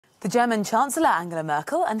The German Chancellor Angela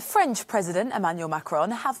Merkel and French President Emmanuel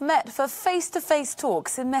Macron have met for face-to-face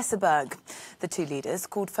talks in Messeburg. The two leaders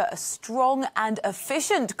called for a strong and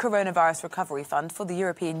efficient coronavirus recovery fund for the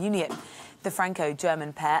European Union. The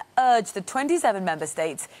Franco-German pair urged the 27 member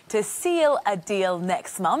states to seal a deal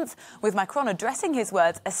next month, with Macron addressing his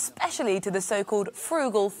words especially to the so-called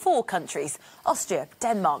Frugal Four countries, Austria,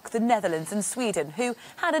 Denmark, the Netherlands and Sweden, who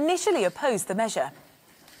had initially opposed the measure.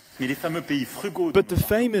 But the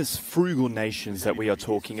famous frugal nations that we are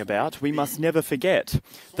talking about, we must never forget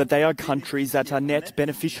that they are countries that are net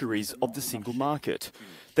beneficiaries of the single market.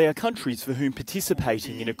 They are countries for whom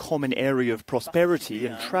participating in a common area of prosperity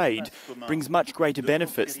and trade brings much greater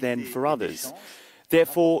benefits than for others.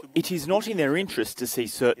 Therefore, it is not in their interest to see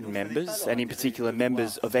certain members, and in particular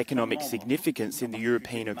members of economic significance in the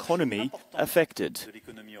European economy, affected.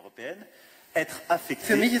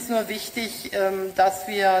 For me,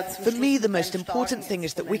 the most important thing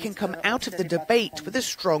is that we can come out of the debate with a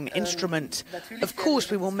strong instrument. Of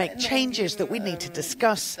course, we will make changes that we need to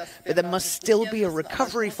discuss, but there must still be a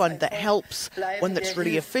recovery fund that helps, one that's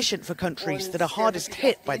really efficient for countries that are hardest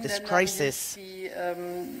hit by this crisis.